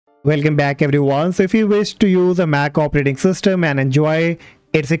Welcome back everyone. So if you wish to use a Mac operating system and enjoy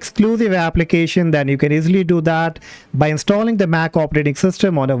its exclusive application, then you can easily do that by installing the Mac operating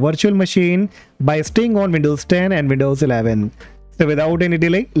system on a virtual machine by staying on Windows 10 and Windows 11. So without any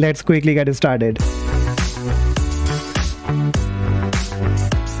delay, let's quickly get started.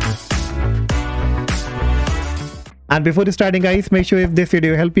 And before starting guys, make sure if this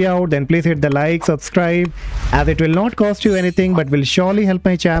video helped you out, then please hit the like, subscribe, as it will not cost you anything but will surely help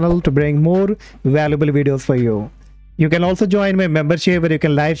my channel to bring more valuable videos for you. You can also join my membership where you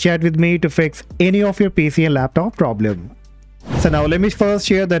can live chat with me to fix any of your PC and laptop problem. So now let me first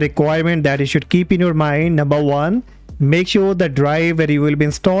share the requirement that you should keep in your mind. Number one, make sure the drive where you will be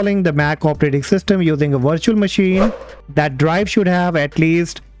installing the Mac operating system using a virtual machine, that drive should have at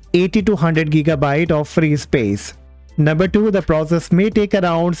least 80 to 100 GB of free space. Number two, the process may take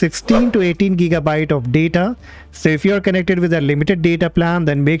around 16 to 18 GB of data. So if you are connected with a limited data plan,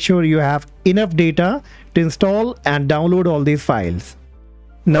 then make sure you have enough data to install and download all these files.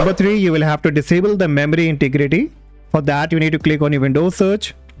 Number three, you will have to disable the memory integrity. For that, you need to click on your Windows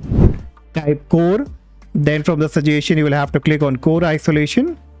search, type core. Then from the suggestion, you will have to click on core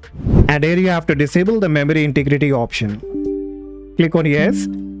isolation. And here you have to disable the memory integrity option. Click on yes.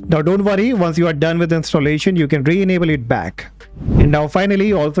 Now don't worry, once you are done with the installation, you can re-enable it back. And now finally,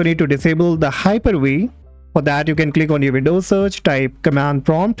 you also need to disable the HyperV. For that, you can click on your Windows search, type command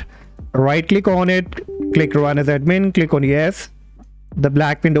prompt, right click on it, click run as admin, click on yes. The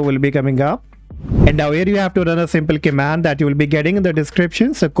black window will be coming up. And now here you have to run a simple command that you will be getting in the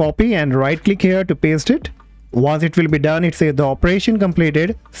description. So copy and right click here to paste it. Once it will be done, it says the operation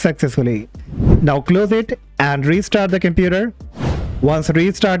completed successfully. Now close it and restart the computer. Once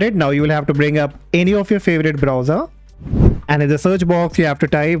restarted, now you will have to bring up any of your favorite browser, and in the search box you have to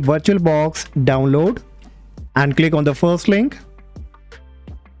type Virtualbox download and click on the first link.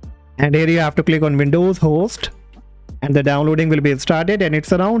 And here you have to click on Windows host, and the downloading will be started, and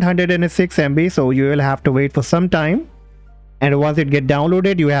it's around 106 MB, so you will have to wait for some time. And once it get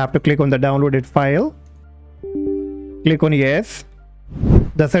downloaded, you have to click on the downloaded file, click on yes.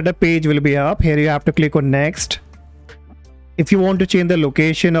 The setup page will be up. Here you have to click on next. If you want to change the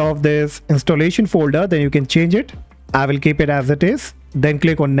location of this installation folder, then you can change it. I will keep it as it is. Then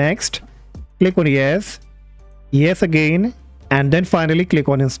click on next, click on yes, yes again, and then finally click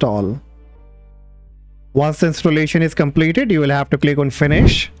on install. Once the installation is completed, you will have to click on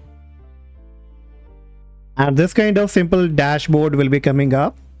finish. And this kind of simple dashboard will be coming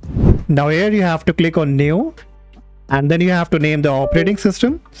up. Now here you have to click on new, and then you have to name the operating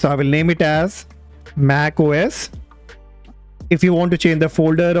system. So I will name it as MacOS. If you want to change the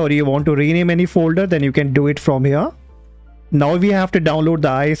folder or you want to rename any folder, then you can do it from here. Now we have to download the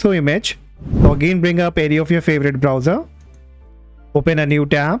ISO image. So again, bring up any of your favorite browser. Open a new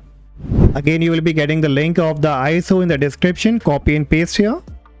tab. Again, you will be getting the link of the ISO in the description. Copy and paste here.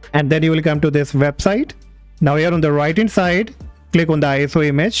 And then you will come to this website. Now here on the right hand side, click on the ISO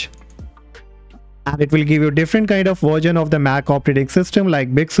image. And it will give you different kind of version of the Mac operating system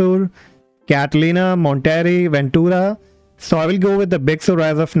like Big Sur, Catalina, Monterey, Ventura. So I will go with the Big Sur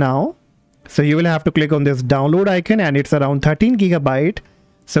as of now. So you will have to click on this download icon, and it's around 13 GB.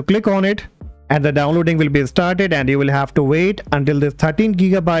 So click on it and the downloading will be started, and you will have to wait until this 13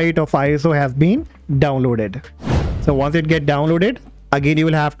 GB of ISO has been downloaded. So once it get downloaded, again you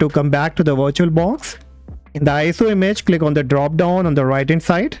will have to come back to the Virtualbox. In the ISO image, click on the drop down on the right hand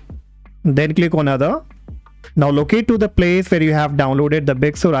side. Then click on other. Now locate to the place where you have downloaded the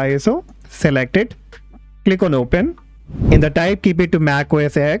Big Sur ISO. Select it. Click on open. In the type, keep it to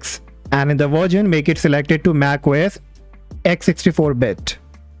macOS X, and in the version, make it selected to macOS x64-bit.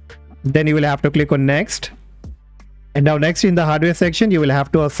 Then you will have to click on next. And now next in the hardware section, you will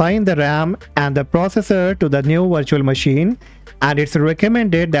have to assign the RAM and the processor to the new virtual machine. And it's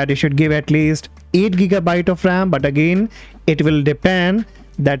recommended that you should give at least 8 GB of RAM, but again, it will depend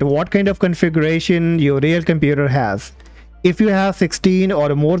that what kind of configuration your real computer has. If you have 16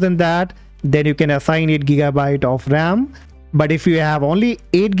 or more than that, then you can assign 8 GB of RAM. But if you have only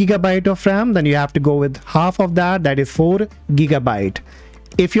 8 GB of RAM, then you have to go with half of that, that is 4 GB.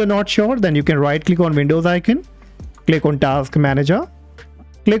 If you're not sure, then you can right click on Windows icon, click on Task Manager,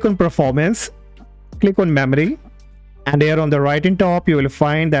 click on Performance, click on Memory, and here on the right hand top, you will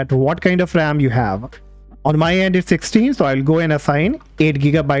find that what kind of RAM you have. On my end, it's 16, so I'll go and assign 8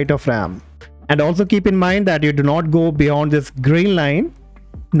 GB of RAM. And also keep in mind that you do not go beyond this green line.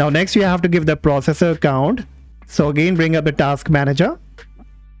 Now next you have to give the processor count. So again, bring up the Task Manager,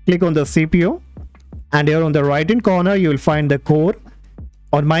 click on the CPU, and here on the right hand corner you will find the core.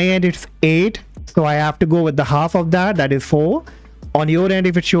 On my end it's 8, so I have to go with the half of that, that is 4. On your end,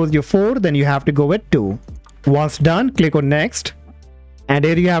 if it shows you 4, then you have to go with 2. Once done, click on next. And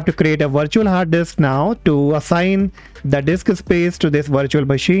here you have to create a virtual hard disk now to assign the disk space to this virtual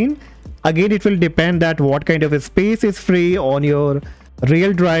machine. Again, it will depend that what kind of a space is free on your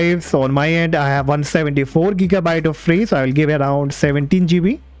real drive. So on my end, I have 174 GB of free, so I will give around 17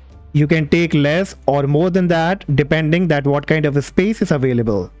 GB. You can take less or more than that depending that what kind of a space is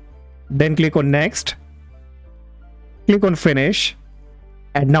available. Then click on next. Click on finish.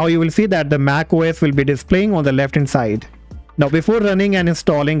 And now you will see that the macOS will be displaying on the left hand side. Now before running and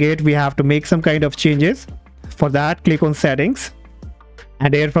installing it, we have to make some kind of changes. For that, click on settings.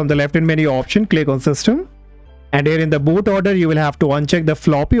 And here from the left hand menu option, click on system. And here in the boot order, you will have to uncheck the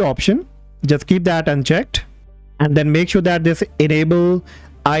floppy option. Just keep that unchecked. And then make sure that this enable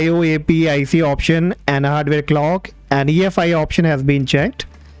IO AP IC option and hardware clock and EFI option has been checked.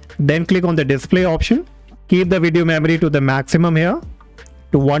 Then click on the display option. Keep the video memory to the maximum here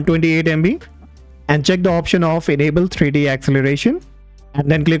to 128 MB. And check the option of enable 3D acceleration,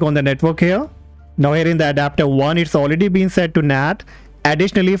 and then click on the network here. Now here in the adapter 1, it's already been set to NAT.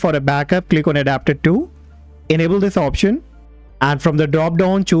 Additionally, for a backup, click on adapter 2, enable this option, and from the drop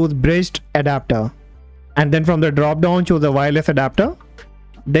down choose bridged adapter, and then from the drop down choose the wireless adapter.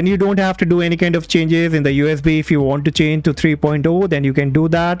 Then you don't have to do any kind of changes in the USB. If you want to change to 3.0, then you can do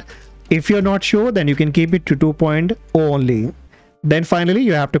that. If you're not sure, then you can keep it to 2.0 only. Then finally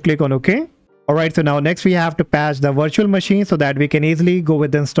you have to click on OK. Alright, so now next we have to patch the virtual machine so that we can easily go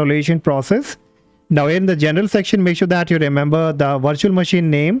with the installation process. Now in the general section, make sure that you remember the virtual machine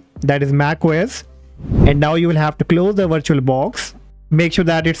name, that is macOS. And now you will have to close the Virtualbox. Make sure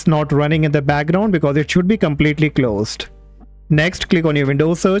that it's not running in the background because it should be completely closed. Next, click on your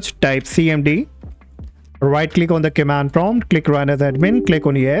Windows search, type CMD. Right click on the command prompt, click run as admin, click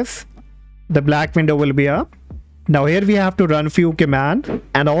on yes. The black window will be up. Now here we have to run few commands,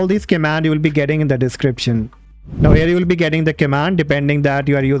 and all these commands you will be getting in the description. Now here you will be getting the command depending that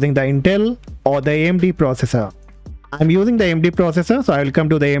you are using the Intel or the AMD processor. I'm using the AMD processor, so I will come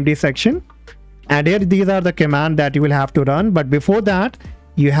to the AMD section. And here these are the commands that you will have to run, but before that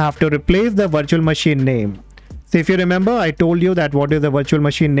you have to replace the virtual machine name. So if you remember, I told you that what is the virtual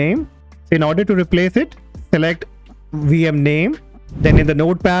machine name. So in order to replace it, select VM name. Then in the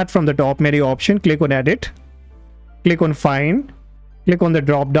notepad from the top menu option, click on edit. Click on find, click on the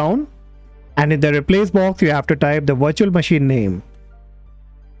drop down, and in the replace box you have to type the virtual machine name.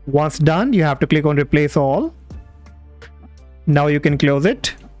 Once done, you have to click on replace all. Now you can close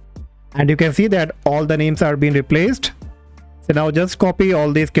it, and you can see that all the names are being replaced. So now just copy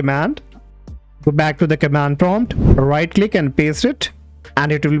all these commands, go back to the command prompt, right click and paste it,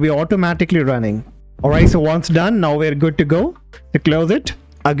 and it will be automatically running. Alright, so once done, now we're good to go. So close it,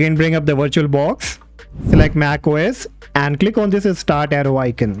 again bring up the Virtualbox. Select macOS and click on this start arrow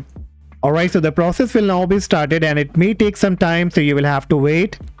icon. Alright, so the process will now be started and it may take some time, so you will have to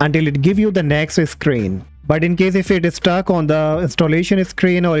wait until it gives you the next screen. But in case if it is stuck on the installation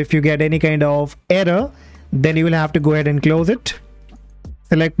screen or if you get any kind of error, then you will have to go ahead and close it.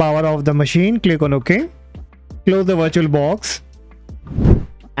 Select power off the machine, click on OK. Close the Virtualbox.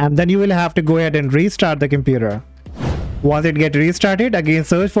 And then you will have to go ahead and restart the computer. Once it gets restarted, again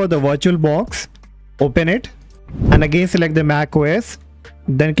search for the Virtualbox. Open it and again select the macOS,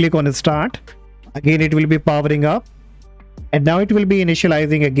 then click on start. Again it will be powering up and now it will be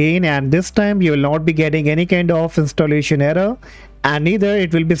initializing again, and this time you will not be getting any kind of installation error and neither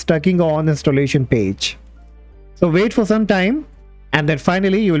it will be stucking on the installation page. So wait for some time and then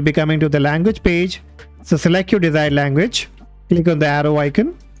finally you will be coming to the language page. So select your desired language, click on the arrow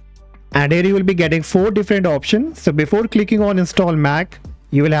icon, and here you will be getting 4 different options. So before clicking on install Mac,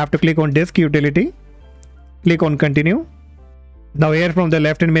 you will have to click on disk utility. Click on continue. Now here from the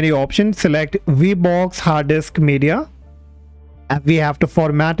left hand menu option, select VBox hard disk media and we have to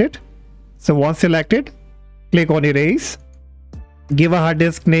format it. So once selected, click on erase. Give a hard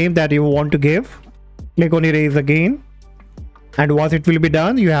disk name that you want to give. Click on erase again. And once it will be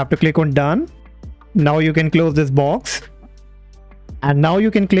done, you have to click on done. Now you can close this box. And now you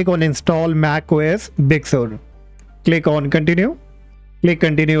can click on install macOS Big Sur. Click on continue. Click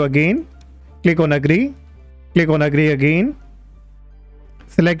continue again. Click on agree. Click on agree again.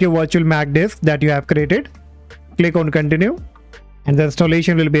 Select your virtual Mac disk that you have created. Click on continue. And the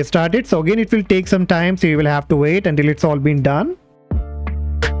installation will be started. So again, it will take some time. So you will have to wait until it's all been done.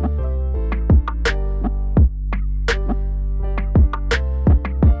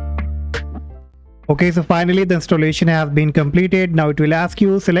 Okay, so finally the installation has been completed. Now it will ask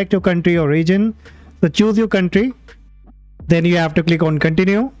you select your country or region. So choose your country. Then you have to click on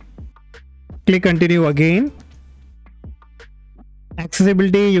continue. Click continue again.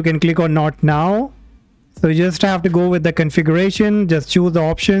 Accessibility, you can click on not now. So you just have to go with the configuration, just choose the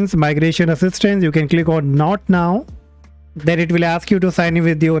options. Migration assistance, you can click on not now. Then it will ask you to sign in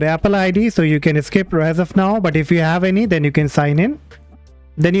with your Apple ID, so you can skip as of now, but if you have any, then you can sign in.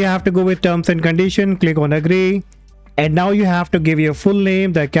 Then you have to go with terms and condition, click on agree. And now you have to give your full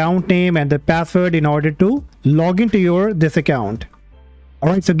name, the account name and the password in order to log into this account.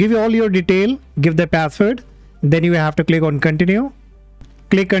 Alright, so give you all your detail, give the password. Then you have to click on continue.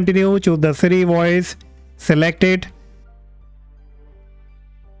 Click continue, choose the Siri voice, select it.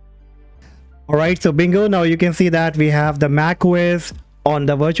 Alright, so bingo, now you can see that we have the macOS on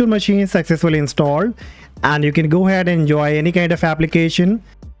the virtual machine successfully installed, and you can go ahead and enjoy any kind of application.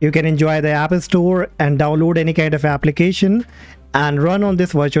 You can enjoy the App Store and download any kind of application and run on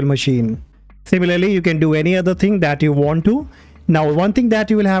this virtual machine. Similarly, you can do any other thing that you want to. Now, one thing that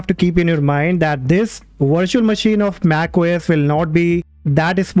you will have to keep in your mind that this virtual machine of macOS will not be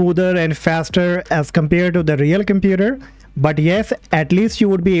that smoother and faster as compared to the real computer. But yes, at least you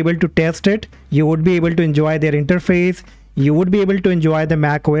would be able to test it. You would be able to enjoy their interface. You would be able to enjoy the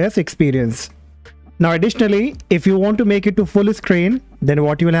macOS experience. Now, additionally, if you want to make it to full screen, then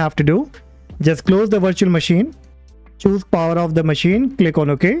what you will have to do, just close the virtual machine, choose power off the machine, click on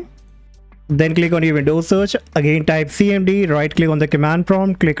OK. Then click on your Windows search. Again, type CMD, right click on the command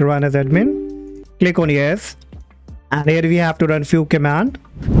prompt, click run as admin, click on yes. And here we have to run few commands.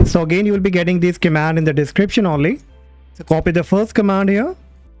 So again, you will be getting this command in the description only. So copy the first command here,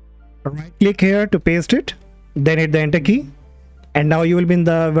 right click here to paste it, then hit the enter key, and now you will be in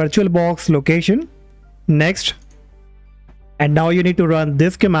the Virtualbox location. Next, and now you need to run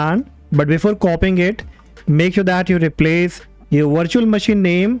this command, but before copying it, make sure that you replace your virtual machine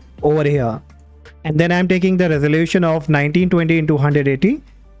name over here. And then I'm taking the resolution of 1920 into 180,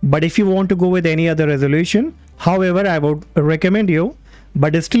 but if you want to go with any other resolution, however, I would recommend you.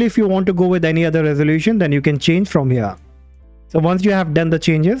 But still, if you want to go with any other resolution, then you can change from here. So once you have done the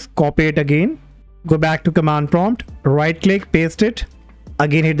changes, copy it again, go back to command prompt, right click, paste it,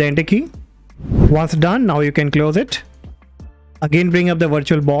 again hit the enter key. Once done, now you can close it. Again bring up the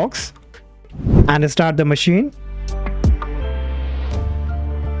Virtualbox and start the machine.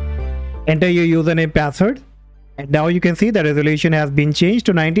 Enter your username, password, and now you can see the resolution has been changed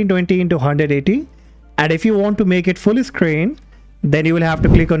to 1920 into 180. And if you want to make it full screen, then you will have to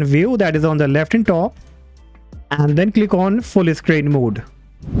click on view, that is on the left and top, and then click on full screen mode.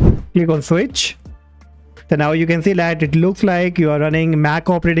 Click on switch. So now you can see that it looks like you are running Mac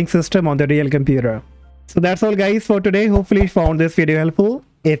operating system on the real computer. So that's all guys for today. Hopefully you found this video helpful.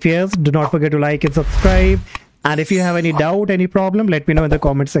 If yes, do not forget to like and subscribe. And if you have any doubt, any problem, let me know in the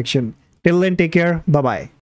comment section. Till then, take care. Bye bye.